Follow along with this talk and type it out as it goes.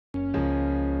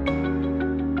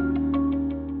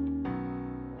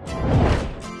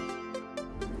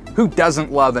Who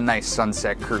doesn't love a nice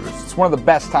sunset cruise? It's one of the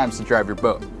best times to drive your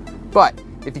boat. But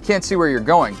if you can't see where you're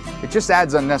going, it just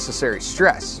adds unnecessary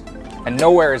stress. And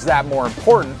nowhere is that more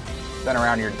important than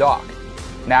around your dock.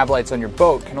 Nav lights on your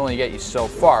boat can only get you so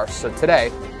far, so today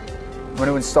I'm going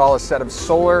to install a set of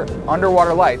solar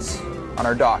underwater lights on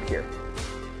our dock here.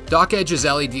 DockEdge's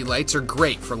LED lights are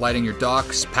great for lighting your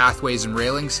docks, pathways, and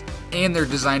railings, and they're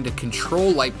designed to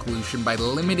control light pollution by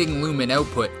limiting lumen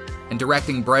output and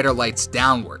directing brighter lights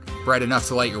downward, bright enough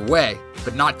to light your way,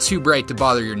 but not too bright to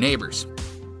bother your neighbors.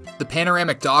 The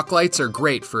panoramic dock lights are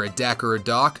great for a deck or a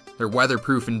dock. They're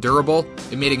weatherproof and durable,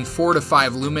 emitting 4 to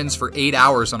 5 lumens for 8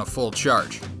 hours on a full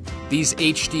charge. These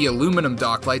HD aluminum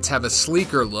dock lights have a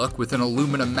sleeker look with an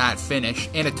aluminum matte finish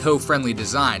and a tow-friendly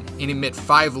design, and emit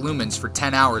 5 lumens for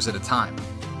 10 hours at a time.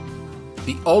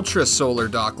 The ultra solar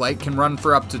dock light can run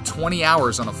for up to 20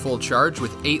 hours on a full charge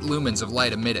with 8 lumens of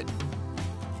light emitted.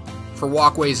 For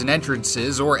walkways and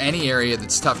entrances, or any area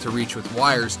that's tough to reach with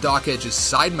wires, DockEdge's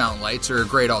side mount lights are a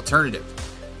great alternative.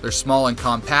 They're small and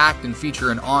compact and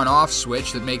feature an on-off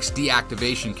switch that makes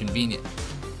deactivation convenient.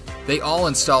 They all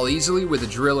install easily with a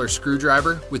drill or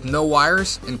screwdriver with no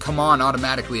wires and come on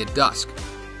automatically at dusk.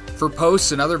 For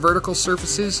posts and other vertical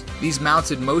surfaces, these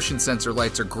mounted motion sensor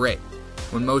lights are great.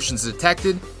 When motion's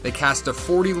detected, they cast a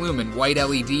 40 lumen white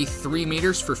LED 3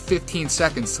 meters for 15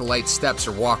 seconds to light steps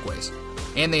or walkways,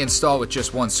 and they install with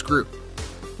just one screw.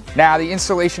 Now, the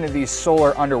installation of these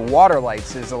solar underwater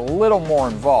lights is a little more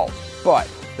involved, but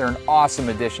they're an awesome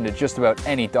addition to just about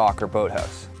any dock or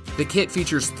boathouse. The kit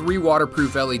features 3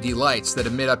 waterproof LED lights that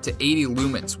emit up to 80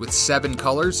 lumens with 7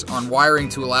 colors on wiring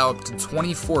to allow up to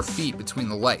 24 feet between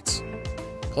the lights.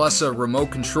 Plus a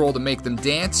remote control to make them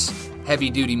dance,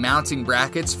 heavy-duty mounting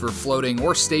brackets for floating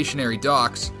or stationary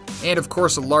docks, and of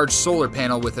course a large solar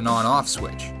panel with an on-off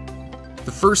switch.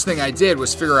 The first thing I did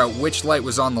was figure out which light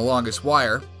was on the longest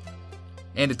wire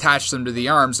and attach them to the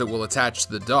arms that will attach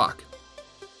to the dock.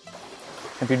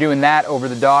 If you're doing that over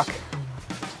the dock,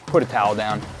 put a towel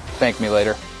down. Thank me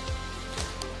later.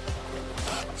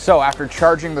 So after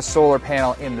charging the solar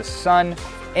panel in the sun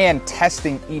and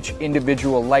testing each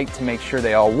individual light to make sure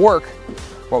they all work,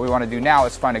 what we want to do now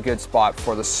is find a good spot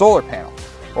for the solar panel.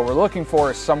 What we're looking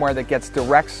for is somewhere that gets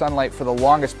direct sunlight for the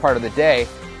longest part of the day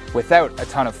without a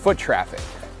ton of foot traffic.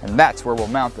 And that's where we'll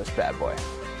mount this bad boy.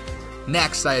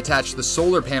 Next, I attached the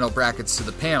solar panel brackets to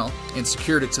the panel and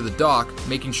secured it to the dock,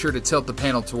 making sure to tilt the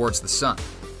panel towards the sun.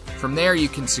 From there, you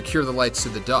can secure the lights to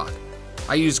the dock.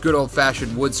 I use good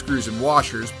old-fashioned wood screws and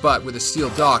washers, but with a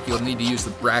steel dock, you'll need to use the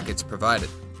brackets provided.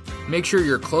 Make sure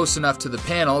you're close enough to the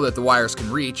panel that the wires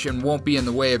can reach and won't be in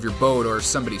the way of your boat or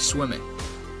somebody swimming.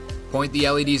 Point the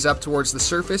LEDs up towards the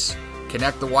surface,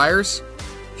 connect the wires,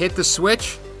 hit the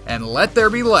switch, and let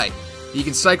there be light. You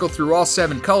can cycle through all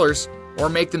 7 colors or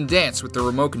make them dance with the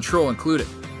remote control included.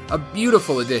 A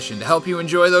beautiful addition to help you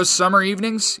enjoy those summer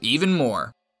evenings even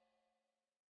more.